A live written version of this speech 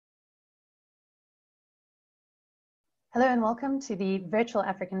Hello and welcome to the virtual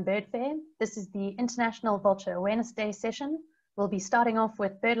African Bird Fair. This is the International Vulture Awareness Day session. We'll be starting off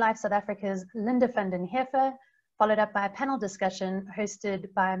with BirdLife South Africa's Linda van den Heever, followed up by a panel discussion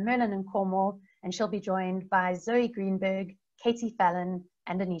hosted by Merlyn Nkomo, and she'll be joined by Zoey Greenburg, Katie Fallon,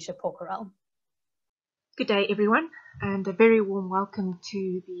 and Aneesha Pokahrel. Good day everyone, and a very warm welcome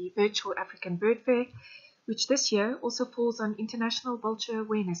to the virtual African Bird Fair, which this year also falls on International Vulture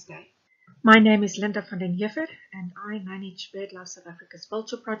Awareness Day. My name is Linda van den Heever and I manage BirdLife South Africa's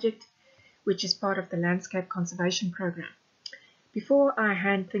Vulture Project, which is part of the Landscape Conservation Program. Before I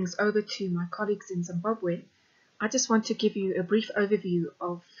hand things over to my colleagues in Zimbabwe, I just want to give you a brief overview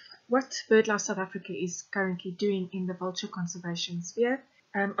of what BirdLife South Africa is currently doing in the vulture conservation sphere.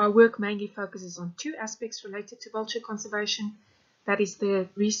 Our work mainly focuses on two aspects related to vulture conservation. That is the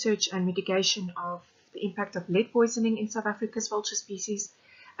research and mitigation of the impact of lead poisoning in South Africa's vulture species,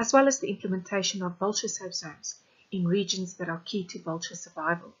 as well as the implementation of vulture safe zones in regions that are key to vulture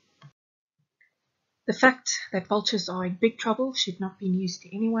survival. The fact that vultures are in big trouble should not be news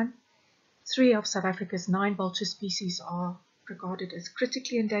to anyone. 3 of South Africa's 9 vulture species are regarded as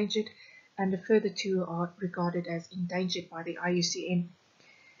critically endangered, and a further 2 are regarded as endangered by the IUCN.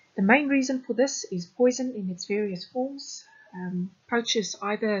 The main reason for this is poison in its various forms. Poachers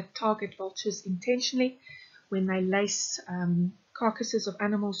either target vultures intentionally when they lace carcasses of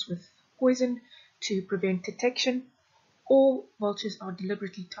animals with poison to prevent detection, or vultures are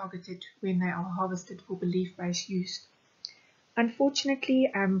deliberately targeted when they are harvested for belief-based use.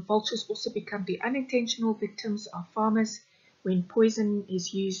 Unfortunately, vultures also become the unintentional victims of farmers when poison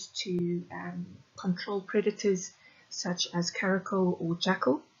is used to control predators such as caracal or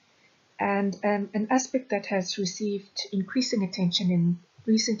jackal. And an aspect that has received increasing attention in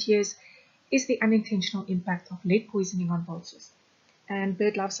recent years is the unintentional impact of lead poisoning on vultures. And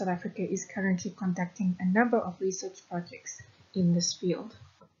BirdLife South Africa is currently conducting a number of research projects in this field.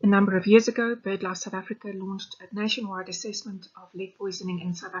 A number of years ago, BirdLife South Africa launched a nationwide assessment of lead poisoning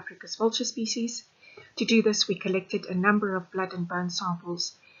in South Africa's vulture species. To do this, we collected a number of blood and bone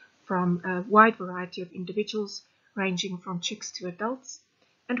samples from a wide variety of individuals, ranging from chicks to adults.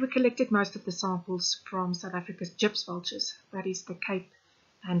 And we collected most of the samples from South Africa's gyps vultures, that is the Cape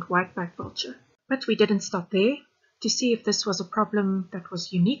and whiteback vulture. But we didn't stop there. To see if this was a problem that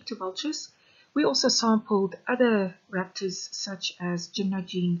was unique to vultures, we also sampled other raptors such as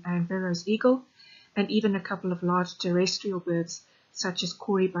gymnogene and Verreaux's eagle, and even a couple of large terrestrial birds such as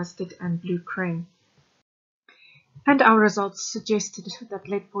Kori-busted and blue crane. And our results suggested that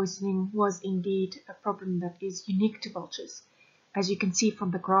lead poisoning was indeed a problem that is unique to vultures. As you can see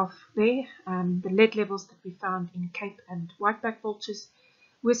from the graph there, the lead levels that we found in Cape and whiteback vultures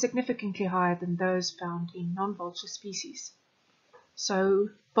were significantly higher than those found in non-vulture species. So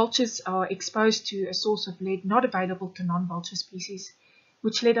vultures are exposed to a source of lead not available to non-vulture species,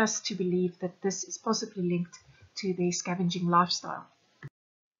 which led us to believe that this is possibly linked to their scavenging lifestyle.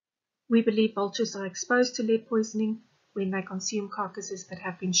 We believe vultures are exposed to lead poisoning when they consume carcasses that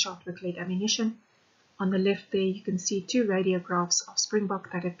have been shot with lead ammunition. On the left there you can see 2 radiographs of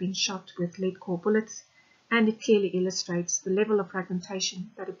springbok that have been shot with lead core bullets, and it clearly illustrates the level of fragmentation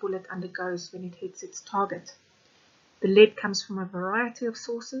that a bullet undergoes when it hits its target. The lead comes from a variety of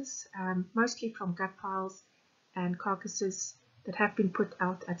sources, mostly from gut piles and carcasses that have been put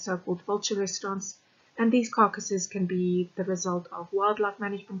out at so-called vulture restaurants, and these carcasses can be the result of wildlife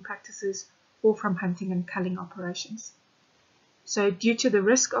management practices or from hunting and culling operations. So due to the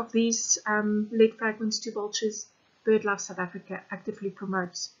risk of these lead fragments to vultures, BirdLife South Africa actively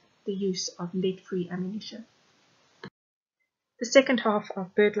promotes the use of lead-free ammunition. The second half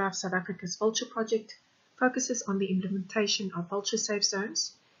of BirdLife South Africa's Vulture Project focuses on the implementation of vulture safe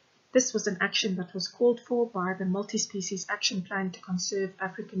zones. This was an action that was called for by the Multi-Species Action Plan to Conserve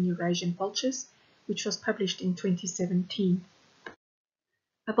African Eurasian Vultures, which was published in 2017.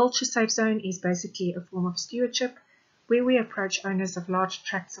 A vulture safe zone is basically a form of stewardship where we approach owners of large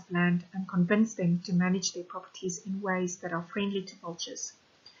tracts of land and convince them to manage their properties in ways that are friendly to vultures.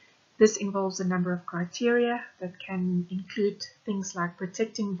 This involves a number of criteria that can include things like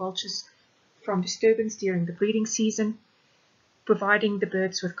protecting vultures from disturbance during the breeding season, providing the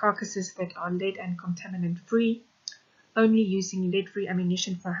birds with carcasses that are lead and contaminant free, only using lead-free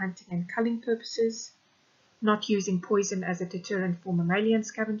ammunition for hunting and culling purposes, not using poison as a deterrent for mammalian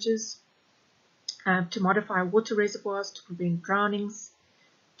scavengers, to modify water reservoirs to prevent drownings,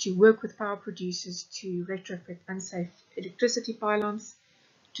 to work with power producers to retrofit unsafe electricity pylons,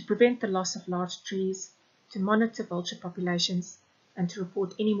 to prevent the loss of large trees, to monitor vulture populations, and to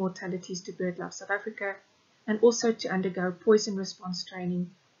report any mortalities to BirdLife South Africa, and also to undergo poison response training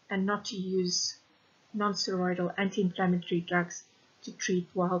and not to use non-steroidal anti-inflammatory drugs to treat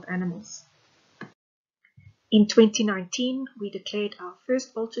wild animals. In 2019, we declared our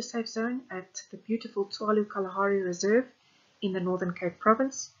first vulture safe zone at the beautiful Tswalu Kalahari Reserve in the Northern Cape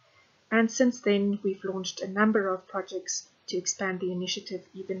Province, and since then we've launched a number of projects to expand the initiative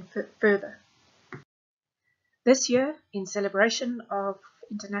even further. This year, in celebration of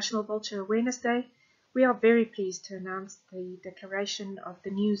International Vulture Awareness Day, we are very pleased to announce the declaration of the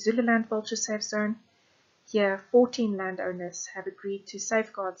new Zululand Vulture Safe Zone. Here, 14 landowners have agreed to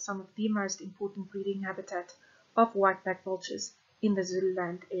safeguard some of the most important breeding habitat of white-backed vultures in the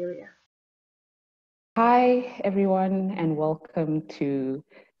Zululand area. Hi, everyone, and welcome to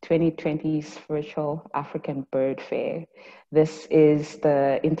 2020's Virtual African Bird Fair. This is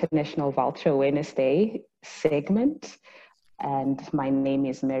the International Vulture Awareness Day segment, and my name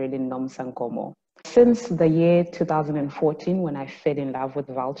is Merlyn Nkomo. Since the year 2014, when I fell in love with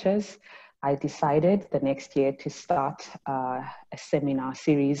vultures, I decided the next year to start a seminar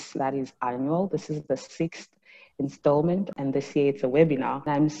series that is annual. This is the 6th installment, and this year it's a webinar.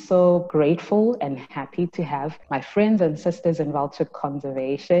 I'm so grateful and happy to have my friends and sisters in vulture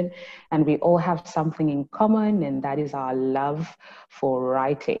conservation, and we all have something in common, and that is our love for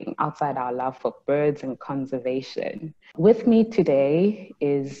writing, outside our love for birds and conservation. With me today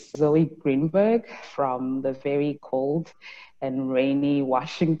is Zoey Greenburg from the very cold and rainy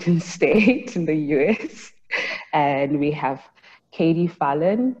Washington State in the US. And we have Katie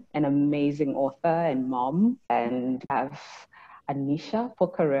Fallon, an amazing author and mom, and we have Aneesha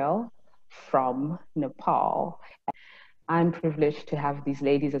Pokahrel from Nepal. I'm privileged to have these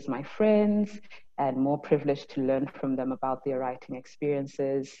ladies as my friends and more privileged to learn from them about their writing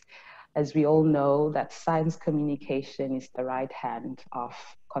experiences. As we all know, that science communication is the right hand of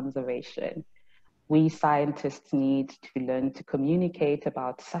conservation. We scientists need to learn to communicate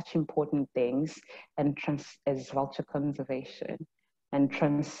about such important things and as vulture conservation, and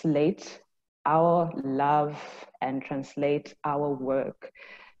translate our love and translate our work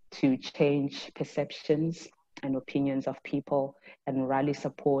to change perceptions and opinions of people and rally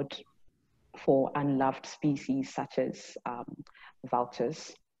support for unloved species such as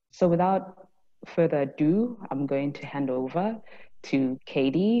vultures. So without further ado, I'm going to hand over to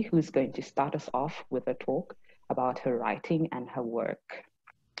Katie, who's going to start us off with a talk about her writing and her work.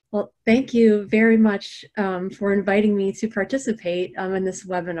 Well, thank you very much for inviting me to participate in this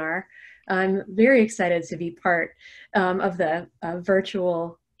webinar. I'm very excited to be part of the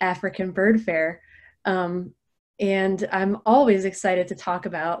virtual African Bird Fair. And I'm always excited to talk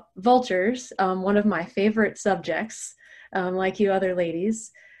about vultures, one of my favorite subjects, like you other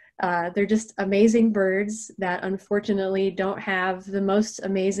ladies. They're just amazing birds that unfortunately don't have the most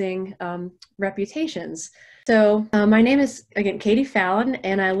amazing reputations. So my name is, again, Katie Fallon,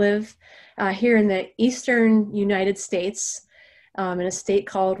 and I live here in the eastern United States in a state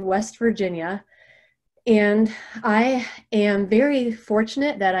called West Virginia. And I am very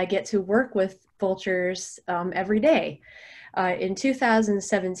fortunate that I get to work with vultures every day. In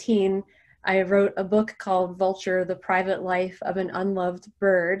 2017, I wrote a book called Vulture, The Private Life of an Unloved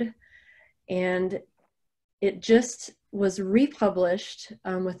Bird, and it just was republished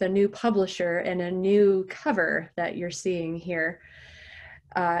with a new publisher and a new cover that you're seeing here.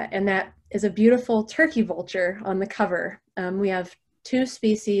 And that is a beautiful turkey vulture on the cover. We have two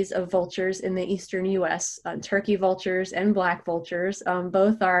species of vultures in the eastern US, turkey vultures and black vultures.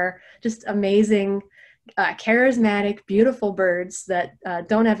 Both are just amazing, charismatic, beautiful birds that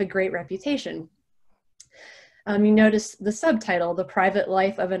don't have a great reputation. You notice the subtitle, The Private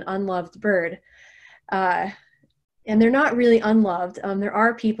Life of an Unloved Bird. And they're not really unloved. There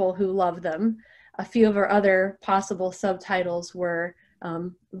are people who love them. A few of our other possible subtitles were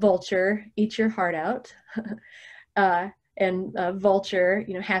Vulture, Eat Your Heart Out, and Vulture,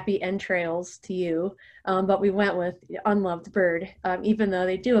 happy entrails to you. But we went with Unloved Bird, even though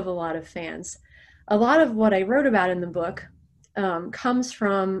they do have a lot of fans. A lot of what I wrote about in the book comes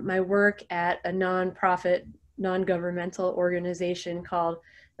from my work at a nonprofit, non-governmental organization called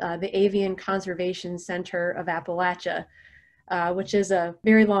the Avian Conservation Center of Appalachia, which is a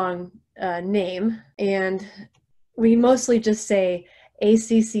very long name. And we mostly just say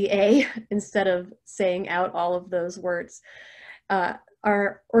ACCA instead of saying out all of those words.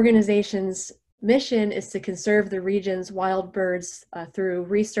 Our organization's mission is to conserve the region's wild birds through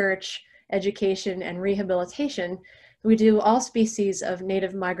research, education, and rehabilitation. We do all species of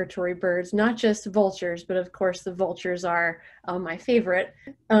native migratory birds, not just vultures, but of course the vultures are my favorite.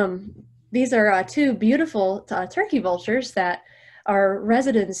 These are two beautiful turkey vultures that are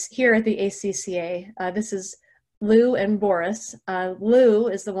residents here at the ACCA. This is Lou and Boris. Lou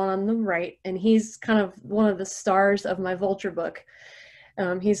is the one on the right, and he's kind of one of the stars of my vulture book.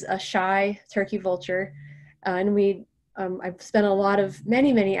 He's a shy turkey vulture, and I've spent a lot of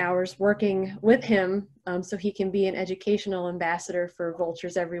many hours working with him so he can be an educational ambassador for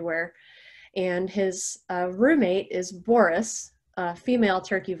vultures everywhere. And his roommate is Boris, a female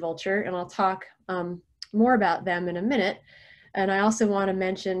turkey vulture, and I'll talk more about them in a minute. And I also want to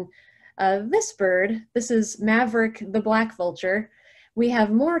mention this bird. This is Maverick the black vulture. We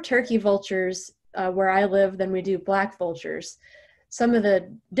have more turkey vultures where I live than we do black vultures. Some of the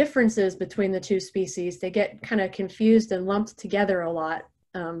differences between the two species, they get kind of confused and lumped together a lot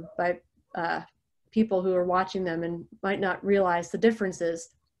by people who are watching them and might not realize the differences.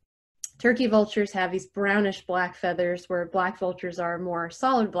 Turkey vultures have these brownish black feathers, where black vultures are more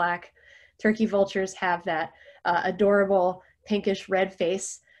solid black. Turkey vultures have that adorable pinkish red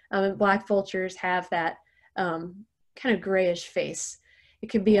face, and black vultures have that kind of grayish face. It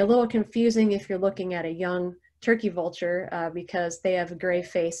can be a little confusing if you're looking at a young turkey vulture because they have a gray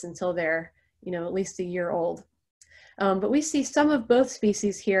face until they're, at least a year old. But we see some of both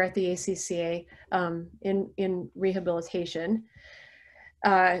species here at the ACCA in rehabilitation.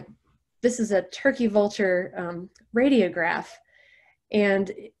 This is a turkey vulture radiograph,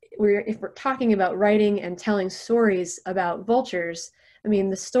 and if we're talking about writing and telling stories about vultures, I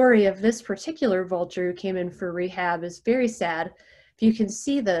mean, the story of this particular vulture who came in for rehab is very sad. If you can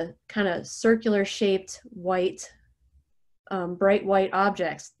see the kind of circular shaped white, bright white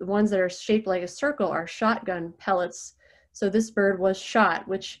objects, the ones that are shaped like a circle are shotgun pellets. So this bird was shot,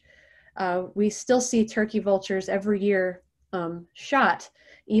 which we still see turkey vultures every year shot,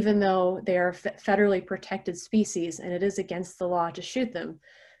 even though they are federally protected species and it is against the law to shoot them.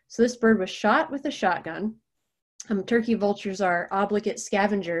 So this bird was shot with a shotgun. Turkey vultures are obligate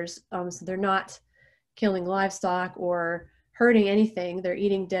scavengers, so they're not killing livestock or hurting anything. They're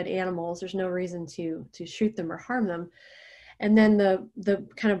eating dead animals. There's no reason to shoot them or harm them. And then the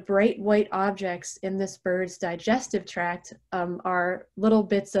kind of bright white objects in this bird's digestive tract are little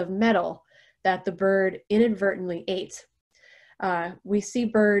bits of metal that the bird inadvertently ate. We see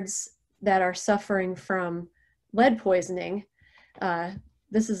birds that are suffering from lead poisoning.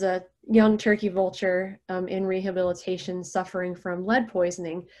 This is a young turkey vulture in rehabilitation suffering from lead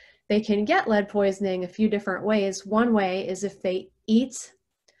poisoning. They can get lead poisoning a few different ways. One way is if they eat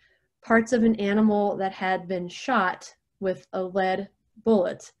parts of an animal that had been shot with a lead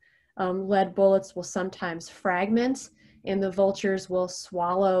bullet. Lead bullets will sometimes fragment, and the vultures will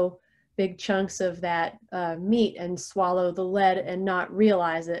swallow big chunks of that meat and swallow the lead and not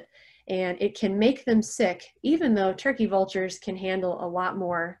realize it. And it can make them sick, even though turkey vultures can handle a lot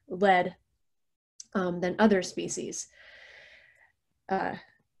more lead than other species.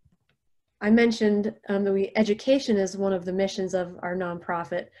 I mentioned that education is one of the missions of our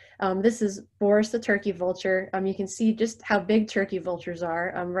nonprofit. This is Boris the turkey vulture. You can see just how big turkey vultures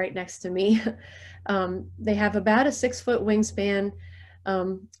are right next to me. They have about a 6-foot wingspan.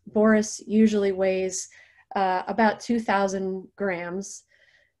 Boris usually weighs about 2,000 grams,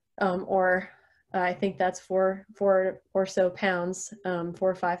 or I think that's 4 or so pounds, 4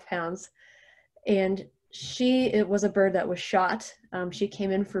 or 5 pounds. And it was a bird that was shot. She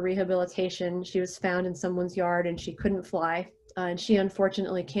came in for rehabilitation. She was found in someone's yard and she couldn't fly. And she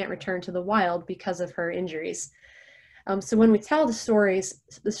unfortunately can't return to the wild because of her injuries. So when we tell the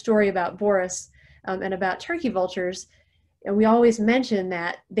story about Boris and about turkey vultures, and we always mention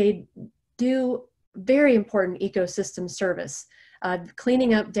that they do very important ecosystem service,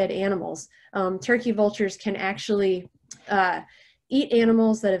 cleaning up dead animals. Turkey vultures can actually eat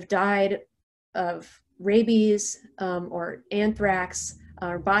animals that have died of rabies or anthrax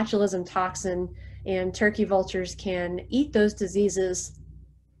or botulism toxin, and turkey vultures can eat those diseases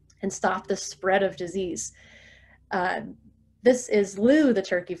and stop the spread of disease. This is Lou the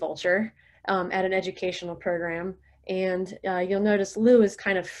turkey vulture at an educational program, and you'll notice Lou is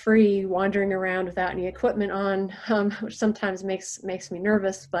kind of free, wandering around without any equipment on, which sometimes makes me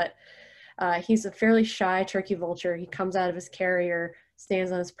nervous, but he's a fairly shy turkey vulture. He comes out of his carrier,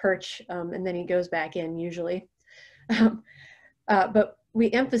 stands on his perch, and then he goes back in usually. But we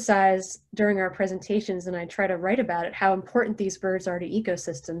emphasize during our presentations, and I try to write about it, how important these birds are to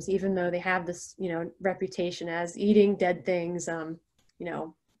ecosystems, even though they have this, reputation as eating dead things,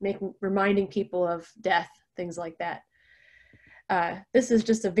 reminding people of death, things like that. This is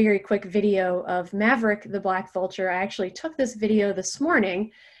just a very quick video of Maverick the black vulture. I actually took this video this morning,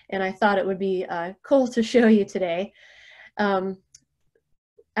 and I thought it would be cool to show you today.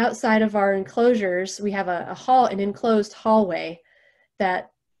 Outside of our enclosures, we have an enclosed hallway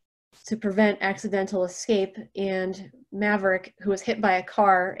that to prevent accidental escape. And Maverick, who was hit by a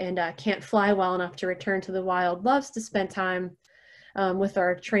car and can't fly well enough to return to the wild, loves to spend time with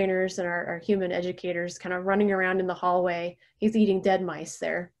our trainers and our human educators, kind of running around in the hallway. He's eating dead mice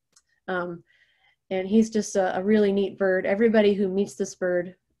there. And he's just a really neat bird. Everybody who meets this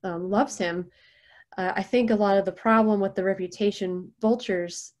bird loves him. I think a lot of the problem with the reputation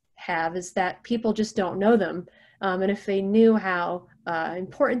vultures have is that people just don't know them. And if they knew how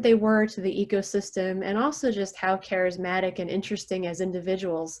important they were to the ecosystem, and also just how charismatic and interesting as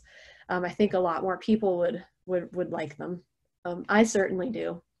individuals, I think a lot more people would like them. I certainly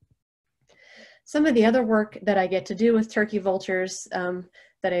do. Some of the other work that I get to do with turkey vultures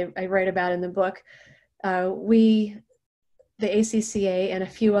that I write about in the book, the ACCA and a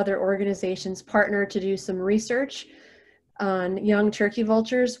few other organizations partner to do some research on young turkey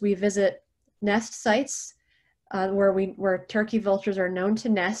vultures. We visit nest sites where turkey vultures are known to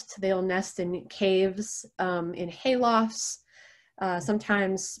nest. They'll nest in caves, in haylofts,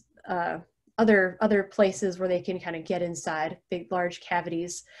 sometimes other places where they can kind of get inside, big, large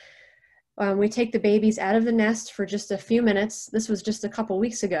cavities. We take the babies out of the nest for just a few minutes. This was just a couple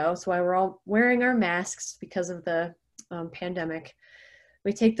weeks ago, so we're all wearing our masks because of the pandemic.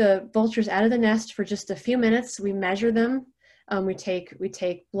 We take the vultures out of the nest for just a few minutes. We measure them. We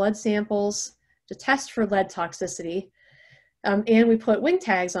take blood samples to test for lead toxicity. And we put wing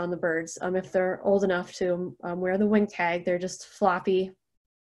tags on the birds. If they're old enough to wear the wing tag, they're just floppy,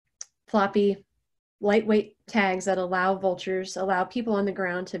 lightweight tags that allow people on the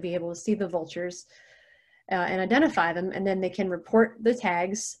ground to be able to see the vultures and identify them. And then they can report the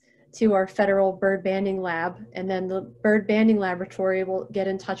tags to our federal bird banding lab. And then the bird banding laboratory will get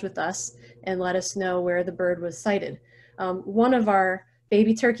in touch with us and let us know where the bird was sighted. One of our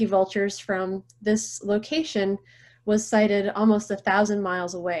baby turkey vultures from this location was sighted almost 1,000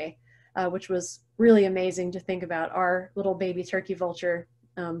 miles away, which was really amazing to think about our little baby turkey vulture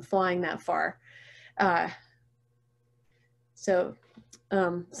flying that far.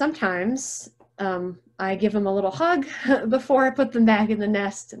 Sometimes I give them a little hug before I put them back in the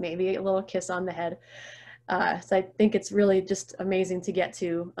nest, maybe a little kiss on the head. So I think it's really just amazing to get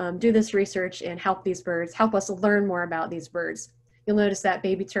to do this research and help these birds, help us learn more about these birds. You'll notice that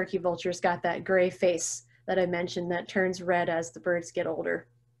baby turkey vulture's got that gray face that I mentioned that turns red as the birds get older.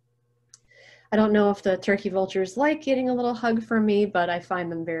 I don't know if the turkey vultures like getting a little hug from me, but I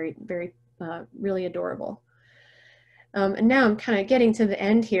find them very, very, really adorable. And now I'm kind of getting to the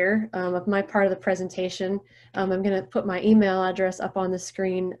end here of my part of the presentation. I'm going to put my email address up on the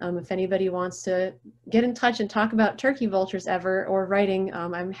screen. If anybody wants to get in touch and talk about turkey vultures ever or writing,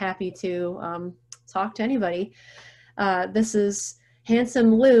 I'm happy to talk to anybody. This is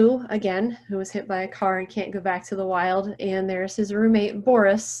handsome Lou, again, who was hit by a car and can't go back to the wild. And there's his roommate,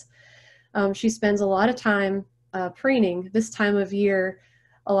 Boris. She spends a lot of time preening. This time of year,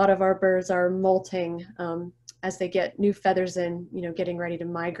 a lot of our birds are molting as they get new feathers in, getting ready to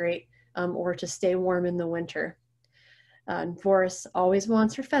migrate or to stay warm in the winter. And Boris always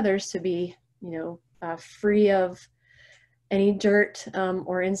wants her feathers to be, free of any dirt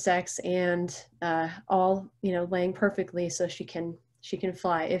or insects, and all, laying perfectly so she can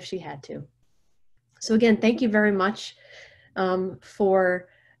fly if she had to. So again, thank you very much for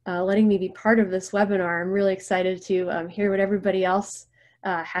letting me be part of this webinar. I'm really excited to hear what everybody else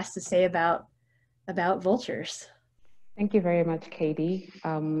has to say about vultures. Thank you very much, Katie.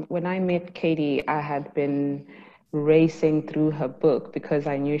 When I met Katie, I had been racing through her book because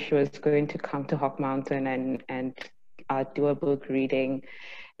I knew she was going to come to Hawk Mountain and do a book reading.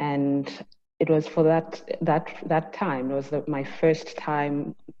 And it was for that time, it was my first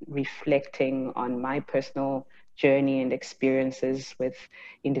time reflecting on my personal journey and experiences with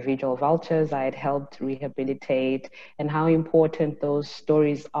individual vultures I had helped rehabilitate, and how important those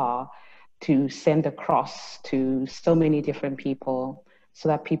stories are to send across to so many different people so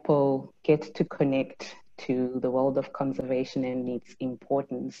that people get to connect to the world of conservation and its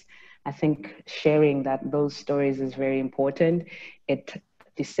importance. I think sharing those stories is very important. It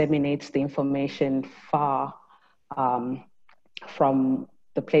disseminates the information far from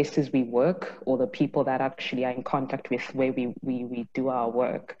the places we work or the people that actually are in contact with where we do our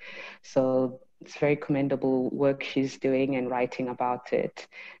work. So it's very commendable work she's doing and writing about it.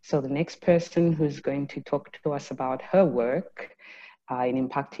 So the next person who's going to talk to us about her work in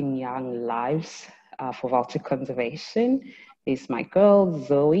impacting young lives for vulture conservation is my girl,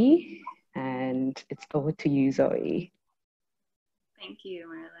 Zoey. And it's over to you, Zoey. Thank you,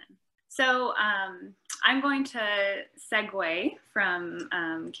 Merlyn. So I'm going to segue from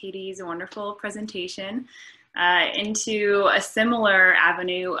Katie's wonderful presentation into a similar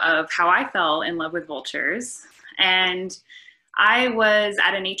avenue of how I fell in love with vultures. And I was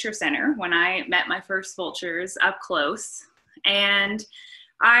at a nature center when I met my first vultures up close. And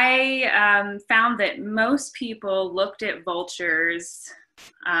I found that most people looked at vultures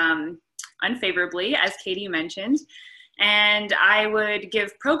unfavorably, as Katie mentioned. And I would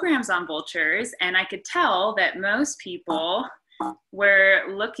give programs on vultures, and I could tell that most people were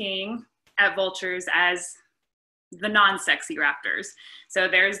looking at vultures as the non-sexy raptors. So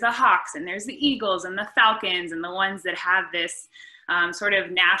there's the hawks, and there's the eagles, and the falcons, and the ones that have this sort of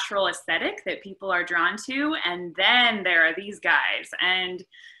natural aesthetic that people are drawn to. And then there are these guys. And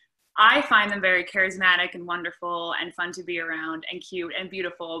I find them very charismatic and wonderful and fun to be around and cute and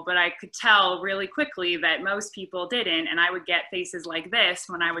beautiful, but I could tell really quickly that most people didn't, and I would get faces like this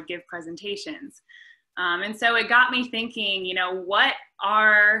when I would give presentations. And so it got me thinking, you know, what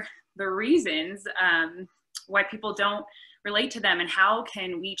are the reasons why people don't relate to them, and how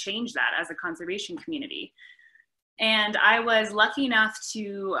can we change that as a conservation community? And I was lucky enough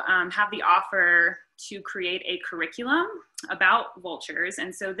to have the offer to create a curriculum about vultures.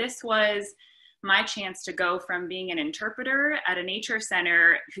 And so this was my chance to go from being an interpreter at a nature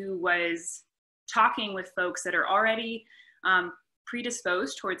center who was talking with folks that are already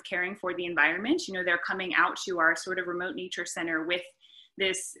predisposed towards caring for the environment. You know, they're coming out to our sort of remote nature center with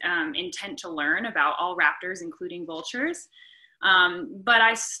this intent to learn about all raptors, including vultures. But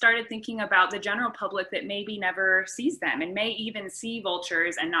I started thinking about the general public that maybe never sees them and may even see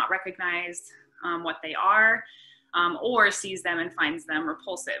vultures and not recognize what they are, or sees them and finds them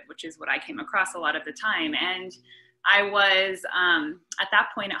repulsive, which is what I came across a lot of the time. And I was at that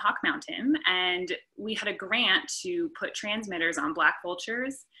point at Hawk Mountain, and we had a grant to put transmitters on black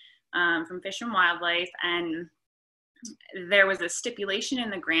vultures from Fish and Wildlife. And there was a stipulation in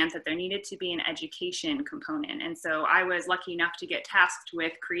the grant that there needed to be an education component. And so I was lucky enough to get tasked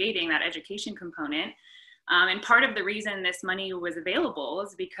with creating that education component. And part of the reason this money was available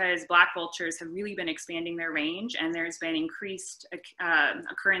is because black vultures have really been expanding their range, and there's been increased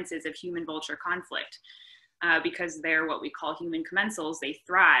occurrences of human-vulture conflict because they're what we call human commensals. They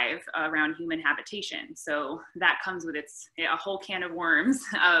thrive around human habitation. So that comes with a whole can of worms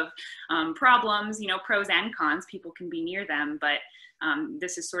of problems, you know, pros and cons. People can be near them, but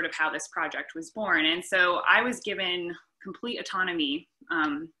this is sort of how this project was born. And so I was given complete autonomy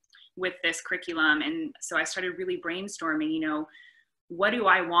with this curriculum. And so I started really brainstorming, you know, what do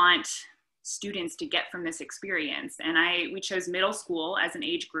I want students to get from this experience? And we chose middle school as an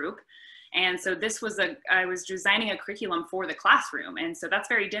age group. And so I was designing a curriculum for the classroom. And so that's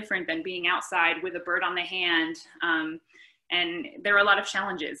very different than being outside with a bird on the hand. And there were a lot of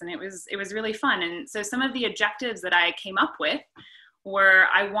challenges, and it was really fun. And so some of the objectives that I came up with where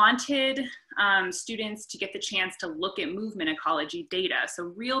I wanted students to get the chance to look at movement ecology data,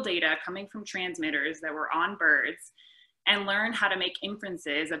 so real data coming from transmitters that were on birds, and learn how to make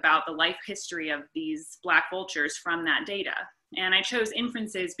inferences about the life history of these black vultures from that data. And I chose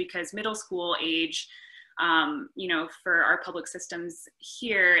inferences because middle school age, you know, for our public systems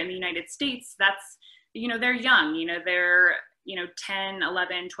here in the United States, that's, you know, they're young, you know, they're, you know, 10,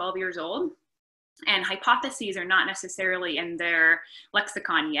 11, 12 years old. And hypotheses are not necessarily in their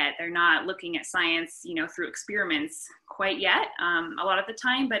lexicon yet. They're not looking at science, you know, through experiments quite yet a lot of the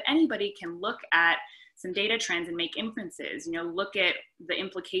time, but anybody can look at some data trends and make inferences, you know, look at the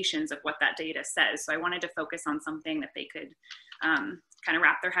implications of what that data says. So I wanted to focus on something that they could kind of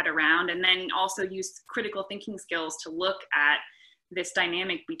wrap their head around, and then also use critical thinking skills to look at this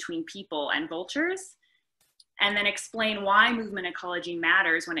dynamic between people and vultures, and then explain why movement ecology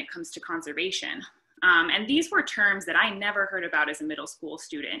matters when it comes to conservation. And these were terms that I never heard about as a middle school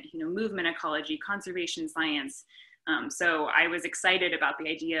student, you know, movement ecology, conservation science. So I was excited about the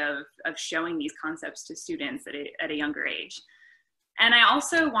idea of showing these concepts to students at a younger age. And I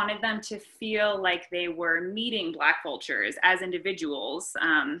also wanted them to feel like they were meeting black vultures as individuals.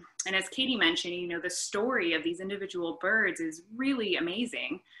 And as Katie mentioned, you know, the story of these individual birds is really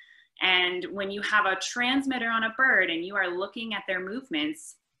amazing. And when you have a transmitter on a bird and you are looking at their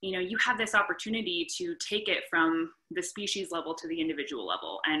movements, you know, you have this opportunity to take it from the species level to the individual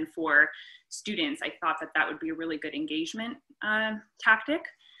level. And for students, I thought that that would be a really good engagement tactic.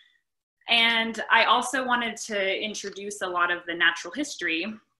 And I also wanted to introduce a lot of the natural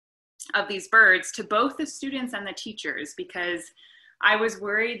history of these birds to both the students and the teachers, because I was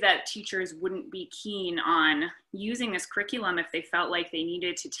worried that teachers wouldn't be keen on using this curriculum if they felt like they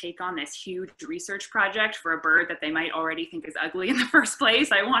needed to take on this huge research project for a bird that they might already think is ugly in the first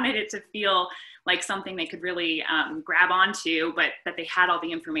place. I wanted it to feel like something they could really grab onto, but that they had all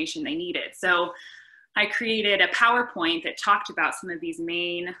the information they needed. So I created a PowerPoint that talked about some of these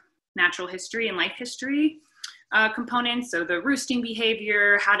main natural history and life history components. So the roosting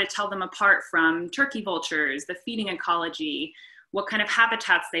behavior, how to tell them apart from turkey vultures, the feeding ecology, what kind of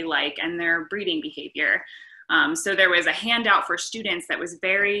habitats they like, and their breeding behavior. So there was a handout for students that was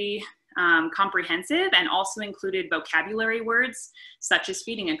very comprehensive and also included vocabulary words such as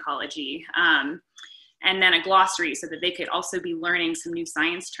feeding ecology. And then a glossary so that they could also be learning some new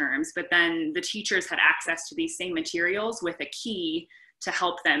science terms. But then the teachers had access to these same materials with a key to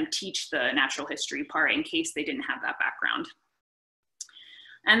help them teach the natural history part in case they didn't have that background.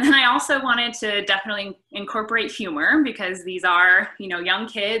 And then I also wanted to definitely incorporate humor because these are, you know, young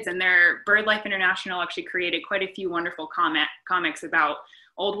kids, and their BirdLife International actually created quite a few wonderful comics about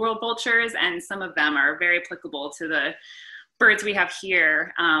old world vultures, and some of them are very applicable to the birds we have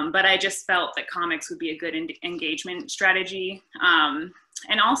here. But I just felt that comics would be a good engagement strategy.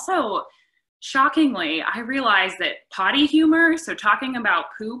 And also, shockingly, I realized that potty humor, so talking about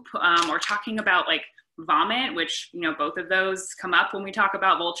poop or talking about like vomit, which, you know, both of those come up when we talk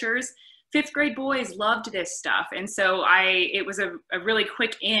about vultures, 5th grade boys loved this stuff. And so it was a really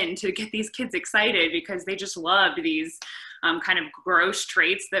quick in to get these kids excited because they just loved these kind of gross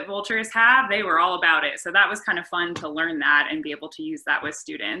traits that vultures have. They were all about it. So that was kind of fun to learn that and be able to use that with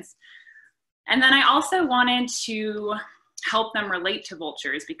students. And then I also wanted to help them relate to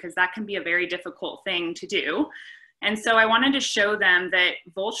vultures because that can be a very difficult thing to do. And so I wanted to show them that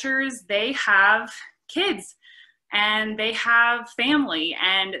vultures, they have kids and they have family,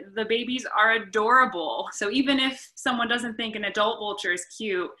 and the babies are adorable. So even if someone doesn't think an adult vulture is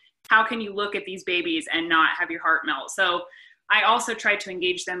cute, how can you look at these babies and not have your heart melt? So I also tried to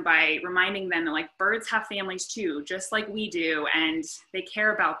engage them by reminding them that like birds have families too, just like we do, and they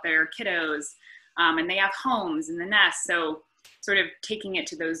care about their kiddos, and they have homes in the nest. So sort of taking it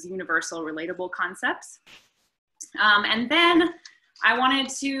to those universal relatable concepts. And then I wanted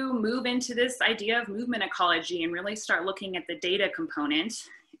to move into this idea of movement ecology and really start looking at the data component.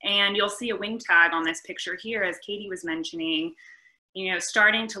 And you'll see a wing tag on this picture here, as Katie was mentioning, you know,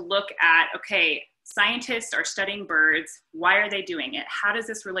 starting to look at, okay, scientists are studying birds. Why are they doing it? How does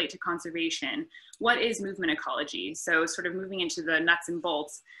this relate to conservation? What is movement ecology? So sort of moving into the nuts and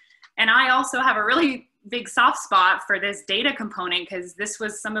bolts. And I also have a really big soft spot for this data component because this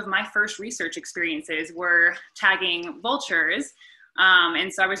was some of my first research experiences were tagging vultures.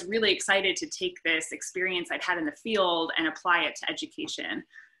 And so I was really excited to take this experience I'd had in the field and apply it to education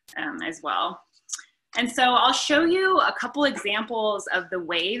as well. And so I'll show you a couple examples of the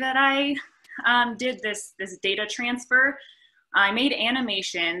way that I did this data transfer. I made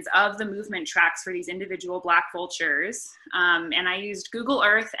animations of the movement tracks for these individual black vultures. And I used Google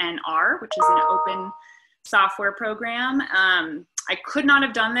Earth and R, which is an open software program. I could not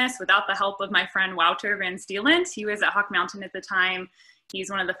have done this without the help of my friend Wouter van Steelant. He was at Hawk Mountain at the time. He's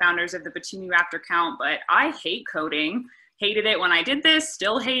one of the founders of the Batumi Raptor Count, but I hate coding. Hated it when I did this,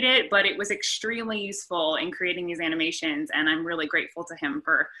 still hate it, but it was extremely useful in creating these animations, and I'm really grateful to him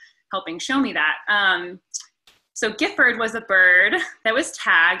for helping show me that. So Gifford was a bird that was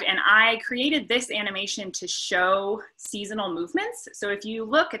tagged, and I created this animation to show seasonal movements. So if you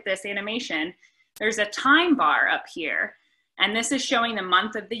look at this animation, there's a time bar up here, and this is showing the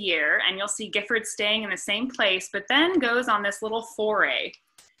month of the year, and you'll see Gifford staying in the same place, but then goes on this little foray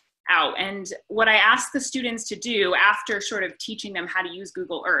out. And what I asked the students to do after sort of teaching them how to use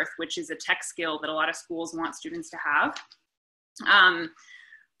Google Earth, which is a tech skill that a lot of schools want students to have,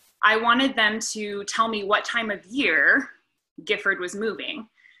 I wanted them to tell me what time of year Gifford was moving.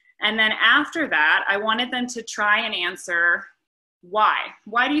 And then after that, I wanted them to try and answer why.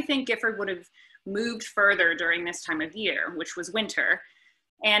 Why do you think Gifford would have moved further during this time of year, which was winter?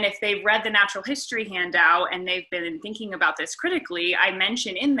 And if they've read the natural history handout and they've been thinking about this critically, I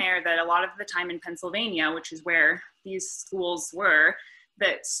mentioned in there that a lot of the time in Pennsylvania, which is where these schools were,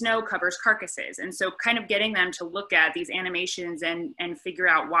 that snow covers carcasses. And so kind of getting them to look at these animations and figure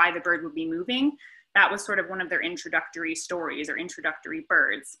out why the bird would be moving, that was sort of one of their introductory stories or introductory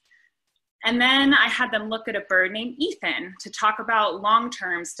birds. And then I had them look at a bird named Ethan to talk about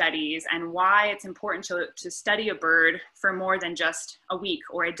long-term studies and why it's important to study a bird for more than just a week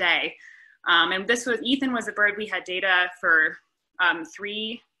or a day. And Ethan was a bird we had data for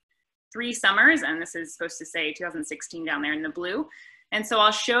three summers, and this is supposed to say 2016 down there in the blue. And so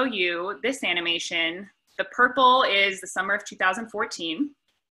I'll show you this animation. The purple is the summer of 2014.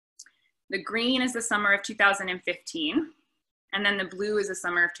 The green is the summer of 2015. And then the blue is the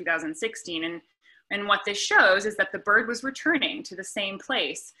summer of 2016. And what this shows is that the bird was returning to the same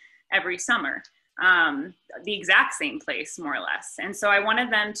place every summer. the exact same place, more or less. And so I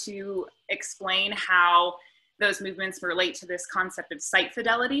wanted them to explain how those movements relate to this concept of site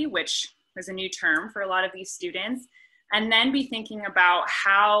fidelity, which was a new term for a lot of these students, and then be thinking about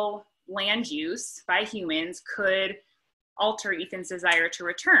how land use by humans could alter Ethan's desire to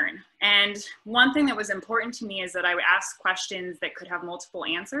return. And one thing that was important to me is that I would ask questions that could have multiple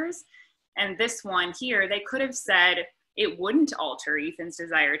answers. And this one here, they could have said it wouldn't alter Ethan's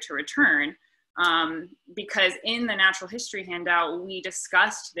desire to return, because in the natural history handout, we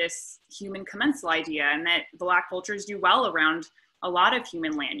discussed this human commensal idea and that black vultures do well around a lot of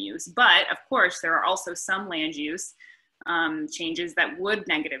human land use. But of course, there are also some land use changes that would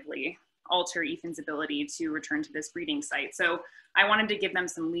negatively alter Ethan's ability to return to this breeding site. So I wanted to give them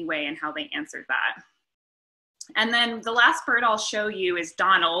some leeway in how they answered that. And then the last bird I'll show you is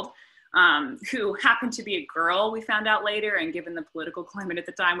Donald, who happened to be a girl, we found out later, and given the political climate at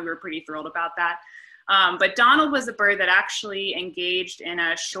the time, we were pretty thrilled about that. But Donald was a bird that actually engaged in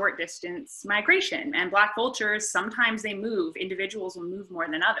a short distance migration, and black vultures, sometimes they move, individuals will move more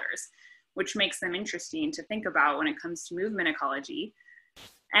than others, which makes them interesting to think about when it comes to movement ecology.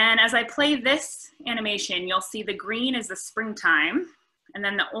 And as I play this animation, you'll see the green is the springtime, and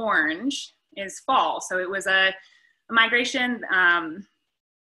then the orange is fall. So it was a migration,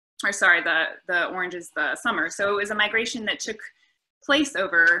 or sorry, the orange is the summer. So it was a migration that took place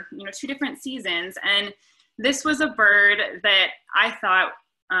over, 2 different seasons. And this was a bird that I thought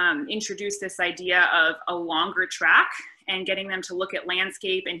introduced this idea of a longer track and getting them to look at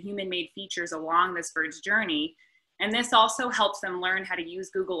landscape and human-made features along this bird's journey. And this also helps them learn how to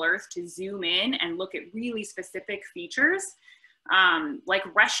use Google Earth to zoom in and look at really specific features, like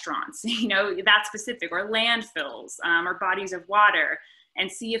restaurants, that specific, or landfills, or bodies of water,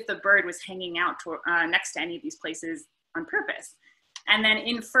 and see if the bird was hanging out next to any of these places on purpose. And then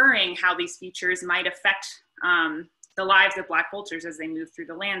inferring how these features might affect the lives of black vultures as they move through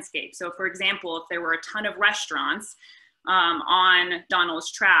the landscape. So for example, if there were a ton of restaurants on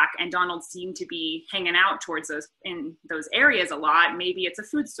Donald's track and Donald seemed to be hanging out towards in those areas a lot, maybe it's a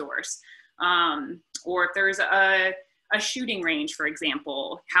food source. Or if there's a shooting range, for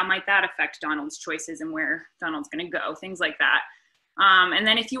example, how might that affect Donald's choices and where Donald's gonna go, things like that. And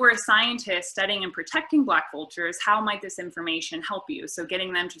then if you were a scientist studying and protecting black vultures, how might this information help you? So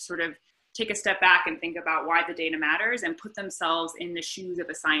getting them to sort of take a step back and think about why the data matters and put themselves in the shoes of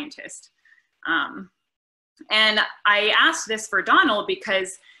a scientist. And I asked this for Donald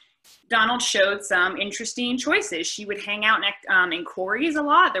because Donald showed some interesting choices. She would hang out in quarries a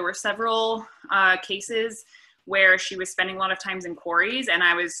lot. There were several cases where she was spending a lot of times in quarries, and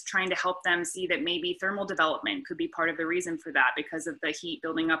I was trying to help them see that maybe thermal development could be part of the reason for that because of the heat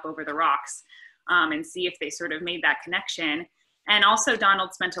building up over the rocks, and see if they sort of made that connection. And also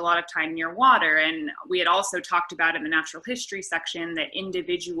Donald spent a lot of time near water, and we had also talked about in the natural history section that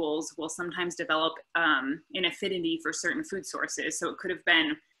individuals will sometimes develop an affinity for certain food sources. So it could have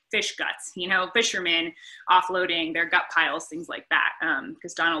been fish guts, fishermen offloading their gut piles, things like that,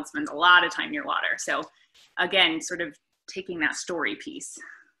 because Donald spends a lot of time near water. So again, sort of taking that story piece.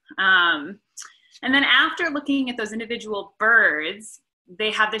 And then after looking at those individual birds,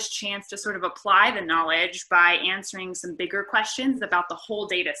 they have this chance to sort of apply the knowledge by answering some bigger questions about the whole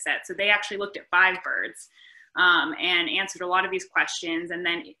data set. So they actually looked at 5 birds and answered a lot of these questions. And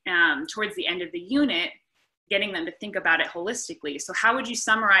then towards the end of the unit, getting them to think about it holistically. So how would you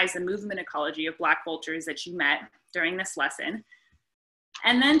summarize the movement ecology of black vultures that you met during this lesson?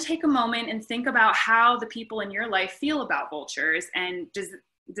 And then take a moment and think about how the people in your life feel about vultures, and does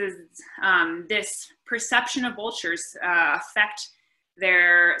this perception of vultures affect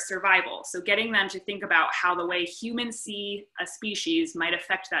their survival? So getting them to think about how the way humans see a species might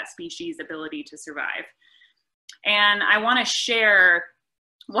affect that species' ability to survive. And I want to share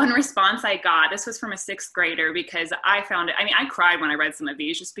one response I got. This was from a 6th grader because I found it, I cried when I read some of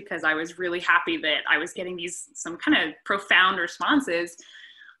these just because I was really happy that I was getting some kind of profound responses.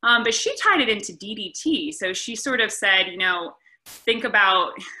 But she tied it into DDT. So she sort of said, think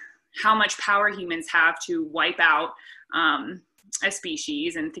about how much power humans have to wipe out a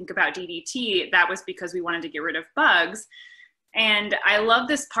species, and think about DDT. That was because we wanted to get rid of bugs. And I love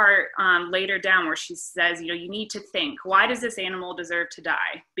this part later down where she says, you need to think, why does this animal deserve to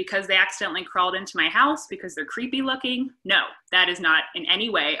die? Because they accidentally crawled into my house? Because they're creepy looking? No, that is not in any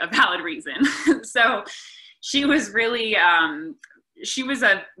way a valid reason. So she was really, she was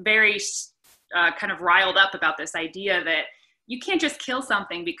a very kind of riled up about this idea that you can't just kill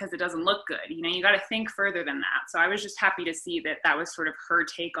something because it doesn't look good. You got to think further than that. So I was just happy to see that that was sort of her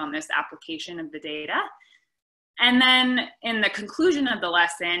take on this application of the data. And then in the conclusion of the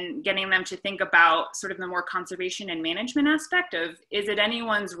lesson, getting them to think about sort of the more conservation and management aspect of, is it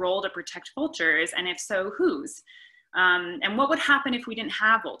anyone's role to protect vultures? And if so, whose? And what would happen if we didn't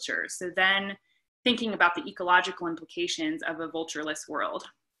have vultures? So then thinking about the ecological implications of a vultureless world.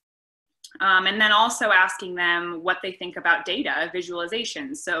 And then also asking them what they think about data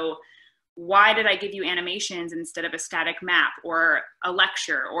visualization. So why did I give you animations instead of a static map or a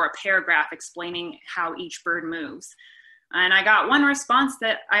lecture or a paragraph explaining how each bird moves? And I got one response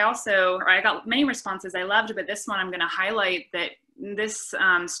that I got many responses I loved, but this one I'm going to highlight, that this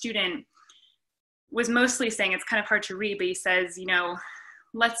student was mostly saying, it's kind of hard to read, but he says, you know,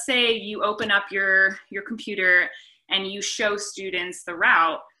 let's say you open up your computer and you show students the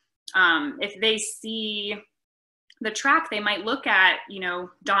route. If they see the track, they might look at, you know,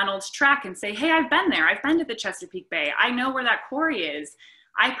 Donald's track and say, hey, I've been there. I've been to the Chesapeake Bay. I know where that quarry is.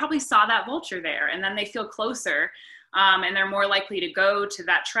 I probably saw that vulture there. And then they feel closer, and they're more likely to go to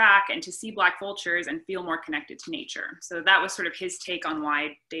that track and to see black vultures and feel more connected to nature. So that was sort of his take on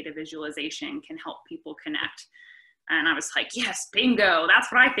why data visualization can help people connect. And I was like, yes, bingo.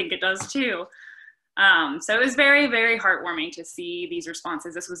 That's what I think it does too. So it was very, very heartwarming to see these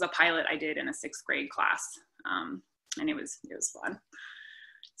responses. This was a pilot I did in a 6th grade class. And it was fun.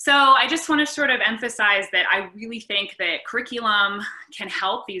 So I just want to sort of emphasize that I really think that curriculum can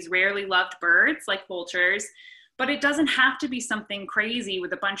help these rarely loved birds like vultures, but it doesn't have to be something crazy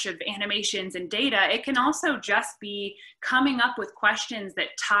with a bunch of animations and data. It can also just be coming up with questions that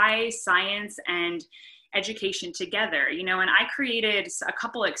tie science and education together, you know. And I created a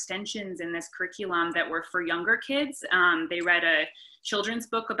couple extensions in this curriculum that were for younger kids. They read a children's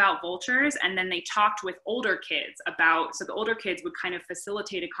book about vultures, and then they talked with older kids about, so the older kids would kind of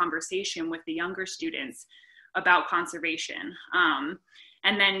facilitate a conversation with the younger students about conservation.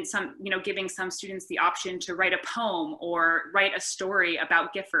 And then some, you know, giving some students the option to write a poem or write a story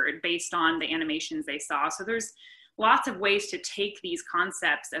about Gifford based on the animations they saw. So there's lots of ways to take these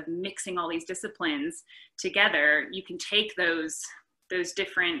concepts of mixing all these disciplines together. You can take those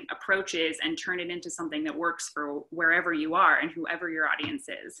different approaches and turn it into something that works for wherever you are and whoever your audience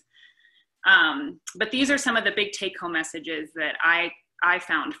is. But these are some of the big take-home messages that I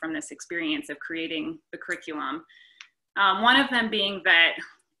found from this experience of creating the curriculum. One of them being that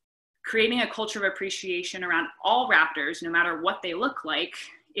creating a culture of appreciation around all raptors, no matter what they look like,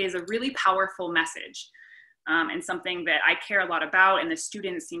 is a really powerful message. And something that I care a lot about, and the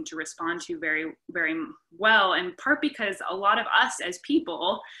students seem to respond to very, very well, in part because a lot of us as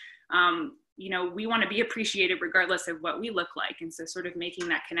people, you know, we want to be appreciated regardless of what we look like. And so sort of making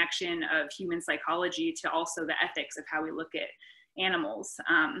that connection of human psychology to also the ethics of how we look at animals.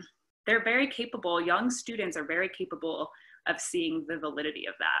 They're very capable, young students are very capable of seeing the validity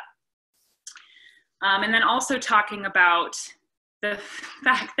of that. And then also talking about the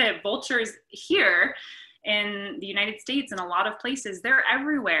fact that vultures here in the United States and a lot of places, they're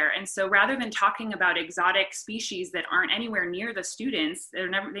everywhere. And so rather than talking about exotic species that aren't anywhere near the students,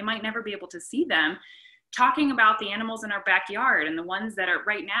 they might never be able to see them, talking about the animals in our backyard and the ones that are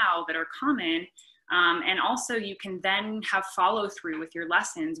right now that are common. And also you can then have follow through with your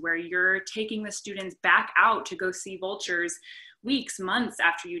lessons where you're taking the students back out to go see vultures weeks, months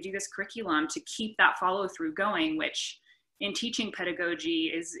after you do this curriculum to keep that follow through going, which in teaching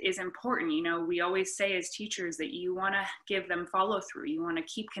pedagogy is important. You know, we always say as teachers that you want to give them follow through. You want to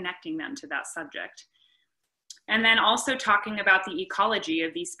keep connecting them to that subject. And then also talking about the ecology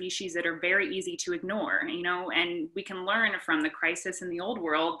of these species that are very easy to ignore, you know, and we can learn from the crisis in the old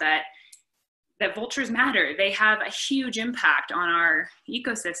world that vultures matter. They have a huge impact on our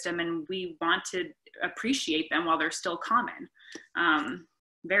ecosystem, and we want to appreciate them while they're still common.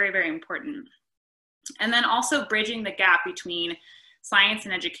 Very, very important. And then also bridging the gap between science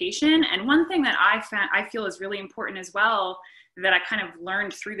and education. And one thing that I feel is really important as well, that I kind of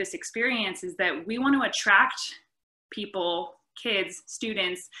learned through this experience, is that we want to attract people, kids,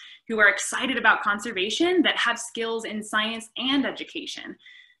 students who are excited about conservation that have skills in science and education.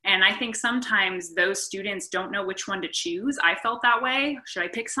 And I think sometimes those students don't know which one to choose. I felt that way. Should I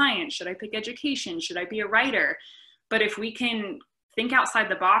pick science? Should I pick education? Should I be a writer? But if we can think outside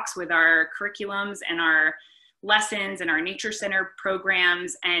the box with our curriculums and our lessons and our nature center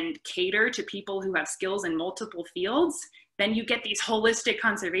programs and cater to people who have skills in multiple fields, then you get these holistic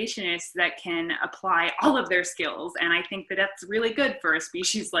conservationists that can apply all of their skills. And I think that that's really good for a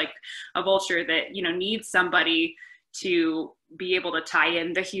species like a vulture that, you know, needs somebody to be able to tie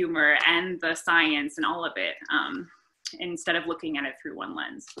in the humor and the science and all of it, instead of looking at it through one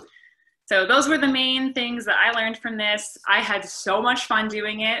lens. So those were the main things that I learned from this. I had so much fun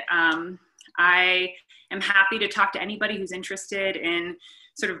doing it. I am happy to talk to anybody who's interested in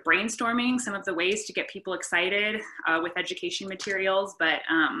sort of brainstorming some of the ways to get people excited with education materials. But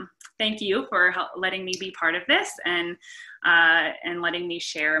thank you for letting me be part of this and letting me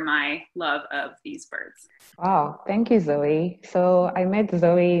share my love of these birds. Wow, thank you, Zoey. So I met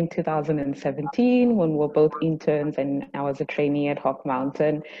Zoey in 2017 when we were both interns and I was a trainee at Hawk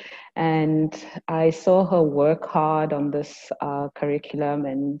Mountain. And I saw her work hard on this curriculum,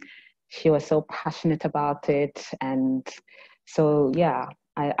 and she was so passionate about it. And so, yeah,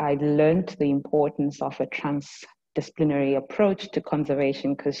 I learned the importance of a transdisciplinary approach to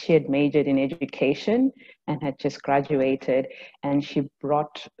conservation because she had majored in education and had just graduated, and she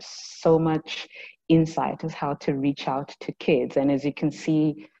brought so much insight as how to reach out to kids. And as you can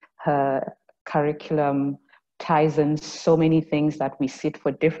see, her curriculum ties in so many things that we sit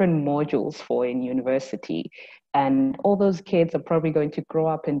for different modules for in university. And all those kids are probably going to grow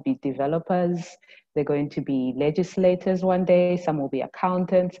up and be developers. They're going to be legislators one day. Some will be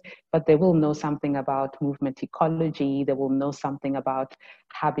accountants, but they will know something about movement ecology. They will know something about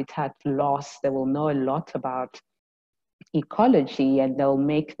habitat loss. They will know a lot about ecology, and they'll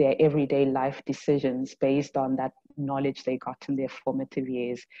make their everyday life decisions based on that knowledge they got in their formative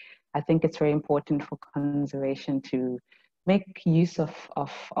years. I think it's very important for conservation to make use of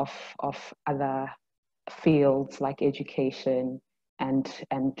other fields like education and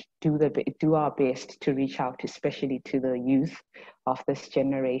do our best to reach out, especially to the youth of this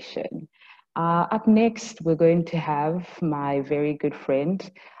generation. Up next, we're going to have my very good friend,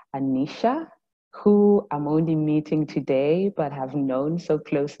 Aneesha, who I'm only meeting today, but have known so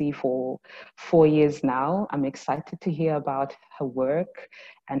closely for 4 years now. I'm excited to hear about her work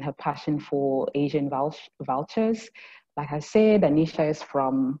and her passion for Asian vultures. Like I said, Aneesha is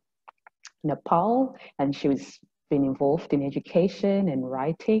from Nepal, and she's been involved in education and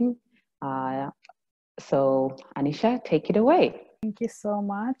writing. So Aneesha, take it away. Thank you so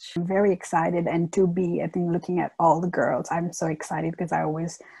much. I'm very excited, and to be, I think, looking at all the girls, I'm so excited because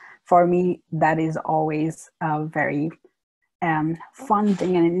for me, that is always a very fun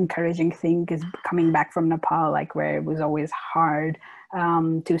thing and an encouraging thing, is coming back from Nepal, like where it was always hard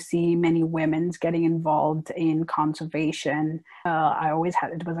to see many women getting involved in conservation.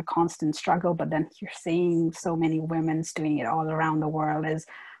 It was a constant struggle, but then you're seeing so many women doing it all around the world is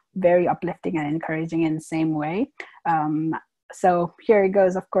very uplifting and encouraging in the same way. So here it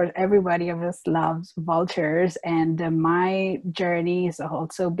goes. Of course, everybody of us loves vultures, and my journey has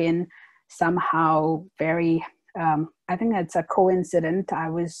also been somehow very, I think that's a coincidence. I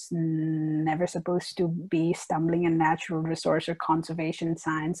was never supposed to be stumbling in natural resource or conservation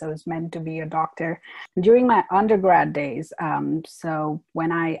science. I was meant to be a doctor during my undergrad days. So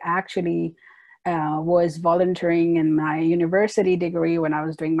when I actually was volunteering in my university degree when I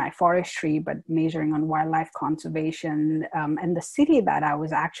was doing my forestry, but majoring on wildlife conservation. And the city that I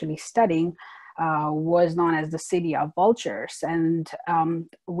was actually studying was known as the city of vultures. And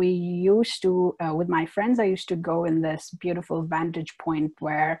we used to, with my friends, I used to go in this beautiful vantage point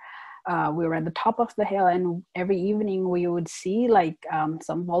where we were at the top of the hill, and every evening we would see like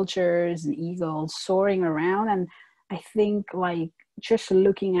some vultures and eagles soaring around. And I think like just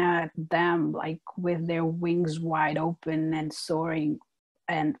looking at them like with their wings wide open and soaring,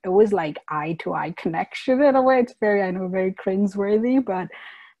 and it was like eye to eye connection in a way. It's very, I know, very cringeworthy, but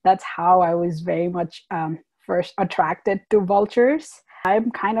that's how I was very much first attracted to vultures.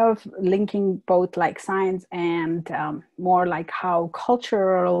 I'm kind of linking both like science and more like how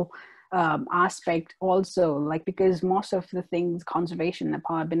cultural aspect also, like, because most of the things conservation in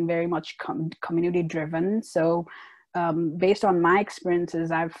Nepal have been very much community driven. So based on my experiences,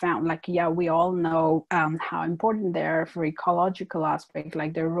 I've found like, yeah, we all know how important they are for ecological aspect,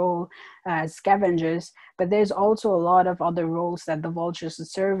 like their role as scavengers, but there's also a lot of other roles that the vultures are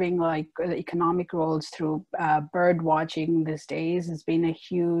serving, like economic roles through bird watching these days has been a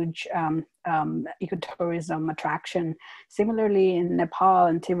huge ecotourism attraction. Similarly, in Nepal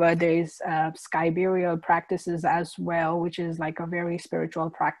and Tibet, there's sky burial practices as well, which is like a very spiritual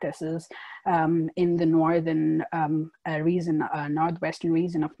practices in the northern region, northwestern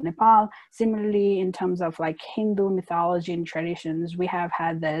region of Nepal. Similarly, in terms of like Hindu mythology and traditions, we have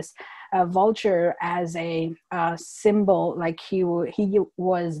had this vulture as a symbol, like he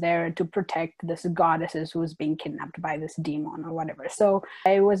was there to protect this goddesses who was being kidnapped by this demon or whatever. So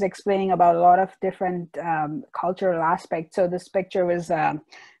I was explaining about a lot of different cultural aspects. So this picture was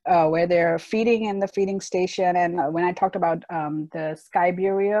where they're feeding in the feeding station, and when I talked about the sky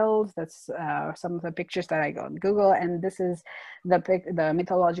burials, that's some of the pictures that I got on Google, and this is the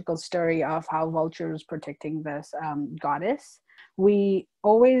mythological story of how vultures protecting this goddess. We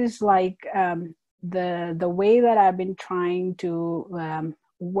always like the way that I've been trying to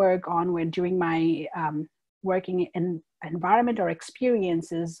work on when during my working in environment or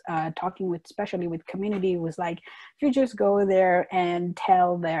experiences, talking with, especially with community, was like, if you just go there and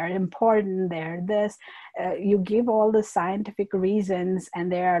tell they're important, they're this, you give all the scientific reasons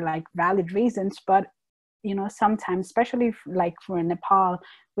and they are like valid reasons, but you know, sometimes, especially like for Nepal,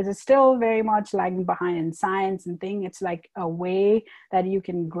 which is still very much lagging behind in science and thing, it's like a way that you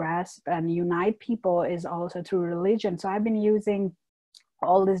can grasp and unite people is also through religion. So I've been using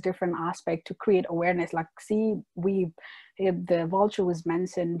all these different aspects to create awareness. Like, see, the vulture was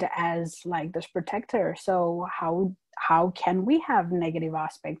mentioned as like this protector. So how can we have negative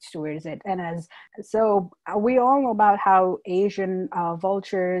aspects towards it? And we all know about how Asian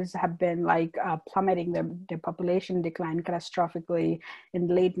vultures have been like plummeting their population decline catastrophically in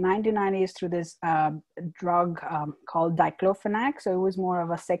the late 1990s through this drug called diclofenac. So it was more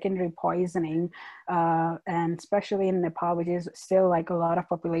of a secondary poisoning, and especially in Nepal, which is still like a lot of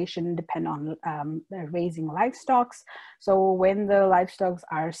population depend on raising livestock. So when the livestock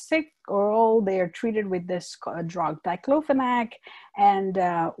are sick or old, they are treated with this drug diclofenac, and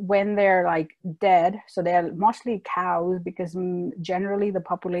when they're like dead, so they're mostly cows, because generally the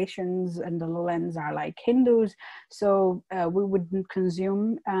populations in the lowlands are like Hindus, so we wouldn't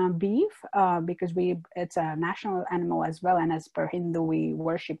consume beef because it's a national animal as well, and as per Hindu we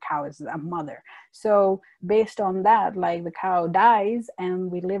worship cow as a mother. So based on that, like the cow dies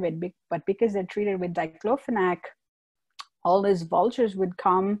and we live it, but because they're treated with diclofenac, all these vultures would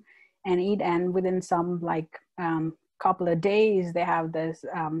come and eat, and within some like couple of days they have this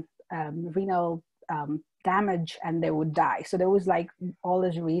renal damage and they would die. So there was like all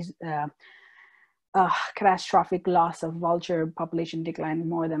this catastrophic loss of vulture population decline,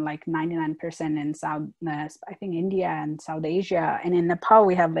 more than like 99% in South, I think India and South Asia, and in Nepal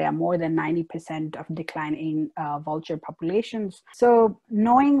we have more than 90% of decline in vulture populations. So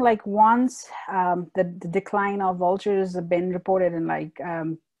knowing like once the decline of vultures have been reported in like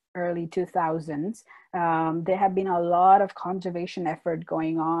early 2000s, there have been a lot of conservation effort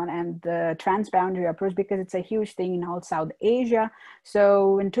going on, and the transboundary approach, because it's a huge thing in all South Asia.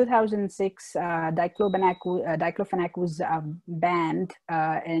 So in 2006, diclofenac was banned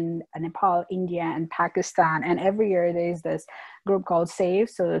in Nepal, India, and Pakistan. And every year there's this group called SAVE,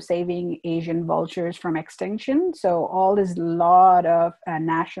 so Saving Asian Vultures from Extinction. So all this lot of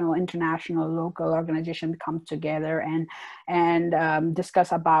national, international, local organizations come together and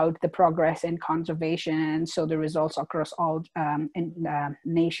discuss about the progress in conservation, and so the results across all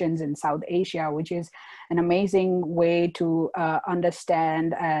nations in South Asia, which is an amazing way to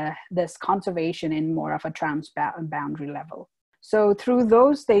understand this conservation in more of a transboundary level. So through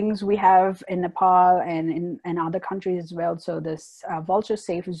those things we have in Nepal and in other countries as well, so this vulture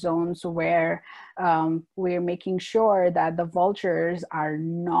safe zones where we're making sure that the vultures are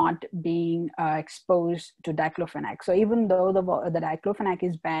not being exposed to diclofenac. So even though the diclofenac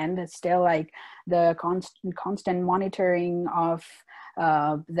is banned, it's still like the constant monitoring of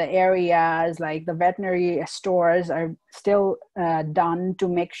the areas, like the veterinary stores are still done to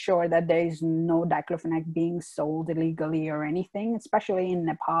make sure that there is no diclofenac being sold illegally or anything, especially in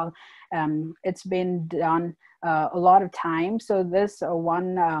Nepal. It's been done a lot of time. So this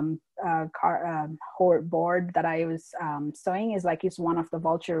one board that I was showing is like, it's one of the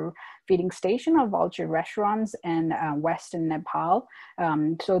vulture feeding station or vulture restaurants in Western Nepal.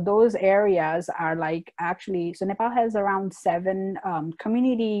 So those areas are like actually, so Nepal has around 7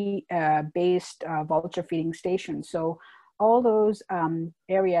 community based vulture feeding stations. So all those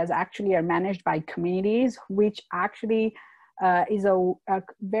areas actually are managed by communities, which actually is a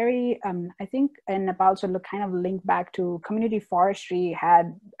very, I think in Nepal, so kind of link back to community forestry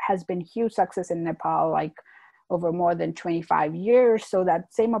has been huge success in Nepal, like over more than 25 years. So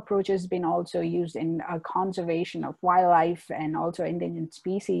that same approach has been also used in conservation of wildlife and also endangered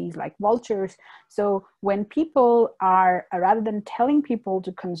species like vultures. So when people are, rather than telling people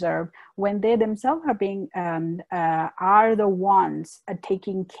to conserve, when they themselves are being, are the ones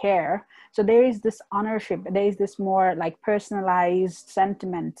taking care. So there is this ownership, there is this more like personalized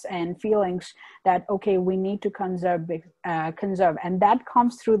sentiments and feelings that, okay, we need to conserve, and that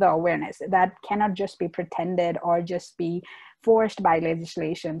comes through the awareness. That cannot just be pretended or just be forced by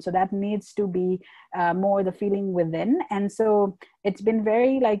legislation. So that needs to be more the feeling within. And so it's been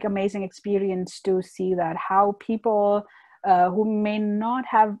very like amazing experience to see that how people who may not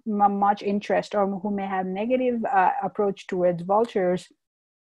have much interest or who may have negative approach towards vultures,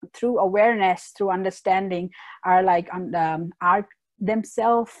 through awareness, through understanding, are like are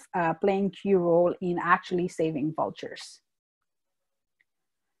themselves playing key role in actually saving vultures.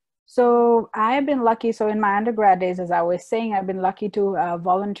 So I've been lucky. So in my undergrad days, as I was saying, I've been lucky to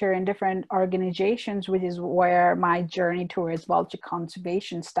volunteer in different organizations, which is where my journey towards vulture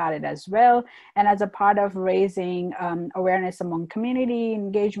conservation started as well. And as a part of raising awareness among community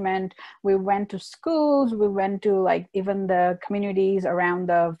engagement, we went to schools, we went to like even the communities around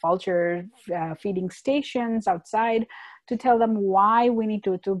the vulture feeding stations outside, to tell them why we need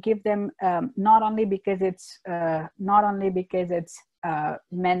to give them not only because it's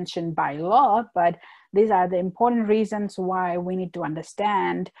mentioned by law, but these are the important reasons why we need to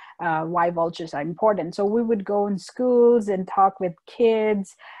understand why vultures are important. So we would go in schools and talk with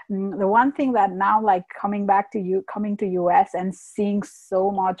kids. The one thing that now, like coming to US and seeing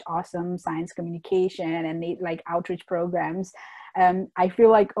so much awesome science communication and like outreach programs, I feel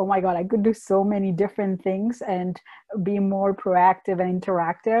like, oh my God, I could do so many different things and be more proactive and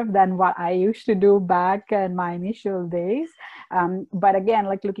interactive than what I used to do back in my initial days. But again,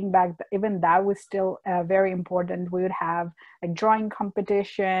 like looking back, even that was still very important. We would have a drawing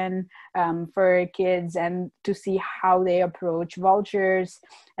competition for kids and to see how they approach vultures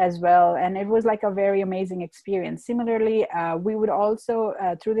as well. And it was like a very amazing experience. Similarly, we would also,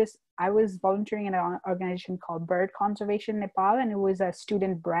 through this, I was volunteering in an organization called Bird Conservation Nepal, and it was a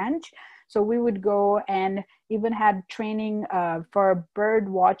student branch. So we would go and even had training for bird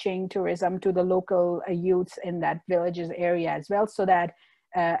watching tourism to the local youths in that villages area as well. So that,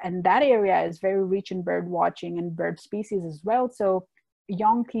 and that area is very rich in bird watching and bird species as well. So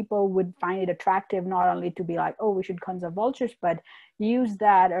young people would find it attractive not only to be like, oh, we should conserve vultures, but use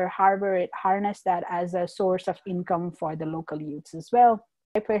that or harness that as a source of income for the local youths as well.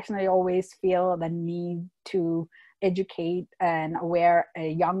 I personally always feel the need to educate and aware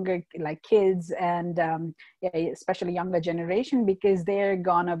younger like kids and especially younger generation, because they're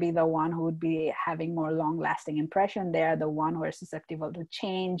gonna be the one who would be having more long-lasting impression. They're the one who are susceptible to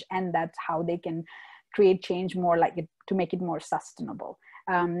change, and that's how they can create change more like it, to make it more sustainable.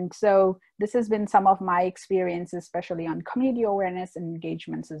 So this has been some of my experiences, especially on community awareness and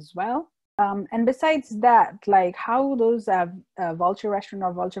engagements as well. And besides that, like how those vulture restaurant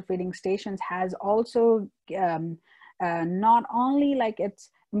or vulture feeding stations has also not only like it's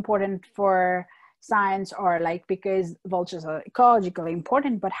important for science or like because vultures are ecologically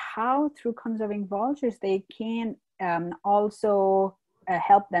important, but how through conserving vultures they can also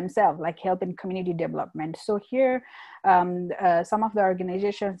help themselves, like help in community development. So here, some of the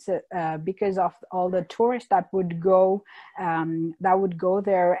organizations, because of all the tourists that would go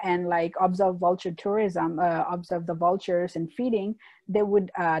there and like observe vulture tourism, observe the vultures and feeding, they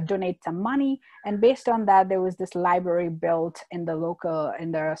would donate some money. And based on that, there was this library built in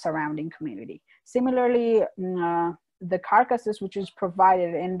the surrounding community. Similarly, the carcasses which is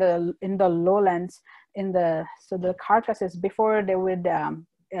provided in the lowlands, so the carcasses, before they would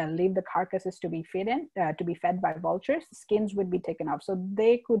leave the carcasses to be fed by vultures, skins would be taken off, so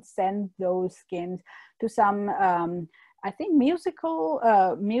they could send those skins to some I think music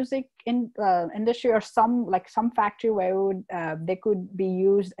industry or some factory where they could be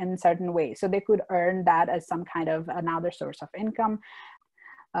used in certain ways, so they could earn that as some kind of another source of income.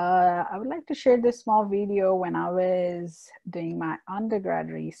 I would like to share this small video when I was doing my undergrad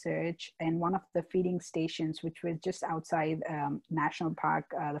research in one of the feeding stations, which was just outside national park,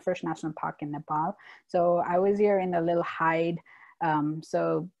 the first national park in Nepal. So I was here in a little hide.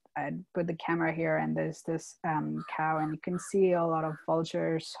 So I put the camera here and there's this cow, and you can see a lot of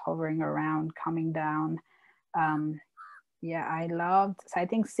vultures hovering around, coming down. Yeah, so I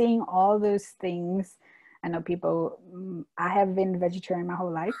think seeing all those things, I know I have been vegetarian my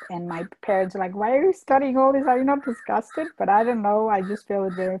whole life, and my parents are like, why are you studying all this? Are you not disgusted? But I don't know. I just feel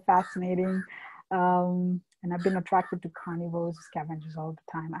it very fascinating. And I've been attracted to carnivores, scavengers all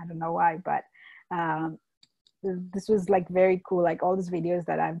the time. I don't know why, but this was like very cool. Like all these videos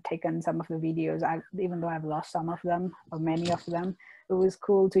that I've taken, some of the videos, even though I've lost some of them or many of them, it was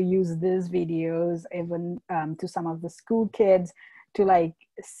cool to use these videos even to some of the school kids, to like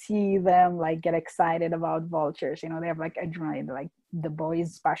see them like get excited about vultures. You know, they have like adrenaline, like the boys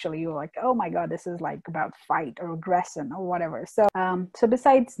especially, you're like, oh my God, this is like about fight or aggression or whatever. So so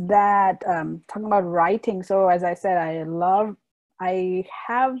besides that, talking about writing, so as I said, I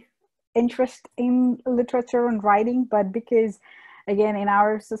have interest in literature and writing, but because again in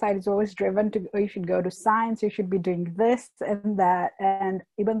our society it's always driven to, oh, you should go to science, you should be doing this and that, and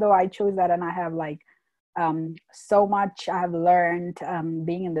even though I chose that and I have like so much I've learned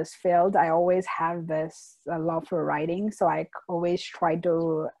being in this field, I always have this love for writing. So I always try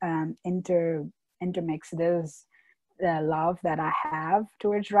to intermix this love that I have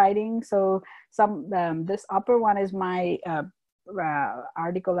towards writing. So this upper one is my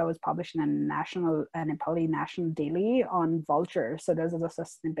article that was published in a Nepali national daily on vultures. So there's just a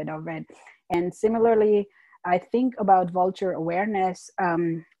snippet of it. And similarly, I think about vulture awareness.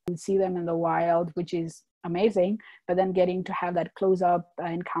 We see them in the wild, which is amazing, but then getting to have that close-up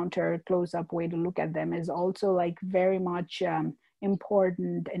encounter, close-up way to look at them is also like very much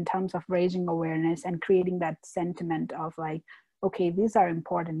important in terms of raising awareness and creating that sentiment of like, okay, these are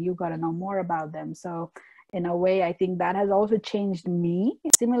important, you got to know more about them. So in a way, I think that has also changed me.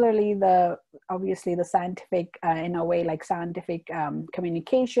 Similarly, obviously the scientific, in a way, like scientific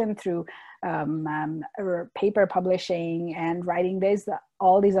communication through paper publishing and writing. There's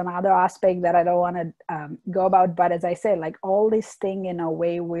all these another aspect that I don't want to go about. But as I said, like all this thing in a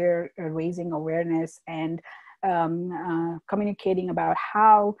way, we're raising awareness and communicating about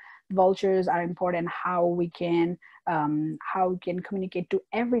how vultures are important, how we can communicate to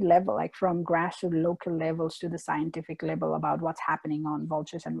every level, like from grassroots local levels to the scientific level about what's happening on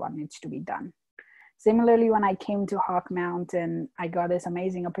vultures and what needs to be done. Similarly, when I came to Hawk Mountain, I got this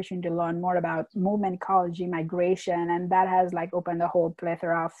amazing opportunity to learn more about movement ecology, migration, and that has like opened a whole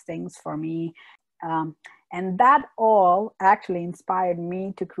plethora of things for me. And that all actually inspired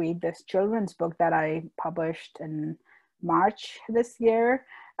me to create this children's book that I published in March this year.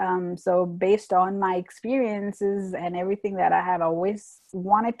 So based on my experiences and everything that I have always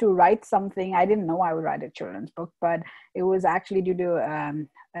wanted to write something. I didn't know I would write a children's book, but it was actually due to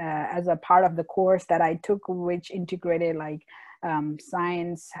as a part of the course that I took, which integrated like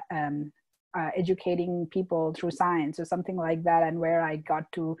science, educating people through science or something like that, and where I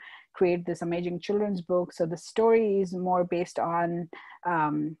got to create this amazing children's book. So the story is more based on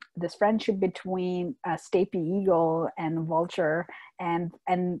this friendship between a steppe eagle and vulture, and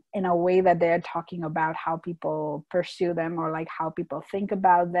in a way that they're talking about how people pursue them, or like how people think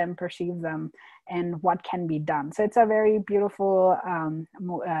about them, perceive them, and what can be done. So it's a very beautiful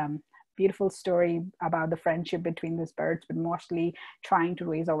beautiful story about the friendship between these birds, but mostly trying to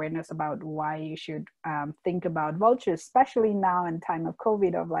raise awareness about why you should think about vultures, especially now in time of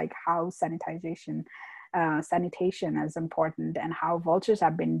COVID, of like how sanitation is important, and how vultures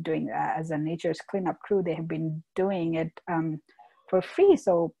have been doing as a nature's cleanup crew. They have been doing it for free.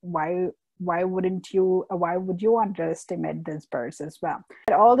 So why would you underestimate these birds as well?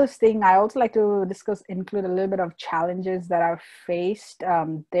 But all this thing, I also like to include a little bit of challenges that I've faced.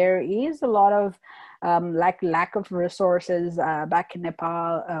 There is a lot of lack of resources back in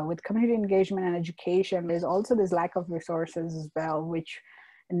Nepal with community engagement and education. There's also this lack of resources as well, which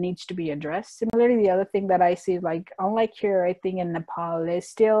needs to be addressed. Similarly, the other thing that I see, like unlike here, I think in Nepal, there's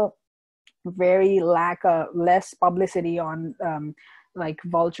still very less publicity on like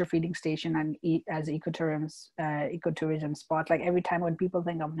vulture feeding station and as ecotourism spot. Like every time when people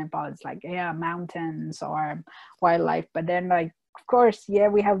think of Nepal, it's like, yeah, mountains or wildlife. But then like, of course, yeah,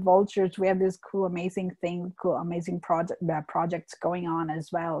 we have vultures. We have this cool, amazing projects going on as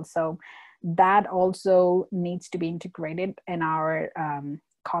well. So that also needs to be integrated in our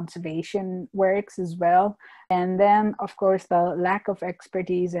conservation works as well. And then of course the lack of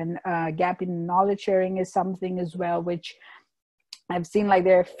expertise and gap in knowledge sharing is something as well, which I've seen like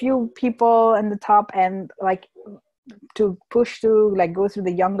there are few people in the top, and like to push to like go through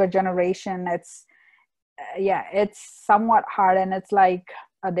the younger generation, it's somewhat hard. And it's like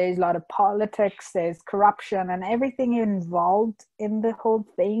there's a lot of politics, there's corruption and everything involved in the whole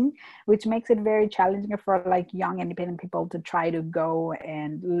thing, which makes it very challenging for like young independent people to try to go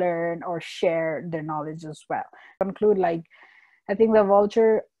and learn or share their knowledge as well. To conclude, like I think the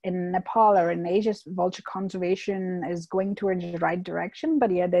vulture in Nepal or in Asia's vulture conservation is going towards the right direction,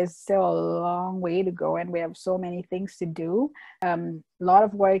 but yeah, there's still a long way to go, and we have so many things to do. A lot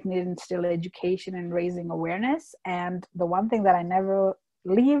of work needs still education and raising awareness. And the one thing that I never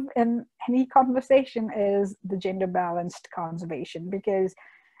leave in any conversation is the gender balanced conservation, because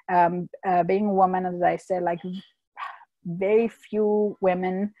being a woman, as I said, like very few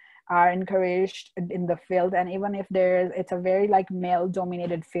women are encouraged in the field, and even if it's a very like male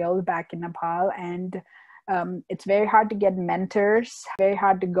dominated field back in Nepal, and it's very hard to get mentors, very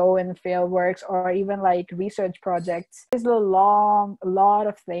hard to go in field works or even like research projects. There's a lot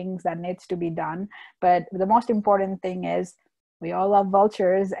of things that needs to be done, but the most important thing is we all love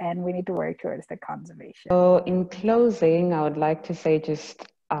vultures and we need to work towards the conservation. So in closing, I would like to say just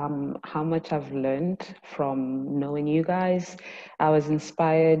how much I've learned from knowing you guys. I was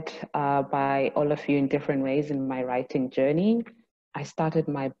inspired by all of you in different ways in my writing journey. I started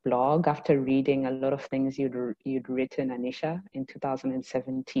my blog after reading a lot of things you'd written, Aneesha, in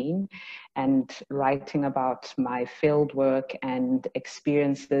 2017, and writing about my field work and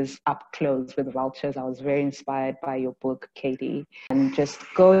experiences up close with vultures. I was very inspired by your book, Katie, and just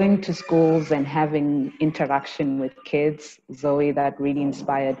going to schools and having interaction with kids, Zoey, that really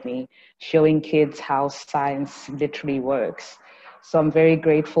inspired me, showing kids how science literally works. So I'm very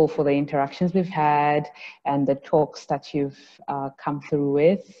grateful for the interactions we've had and the talks that you've come through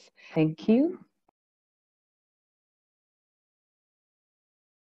with. Thank you.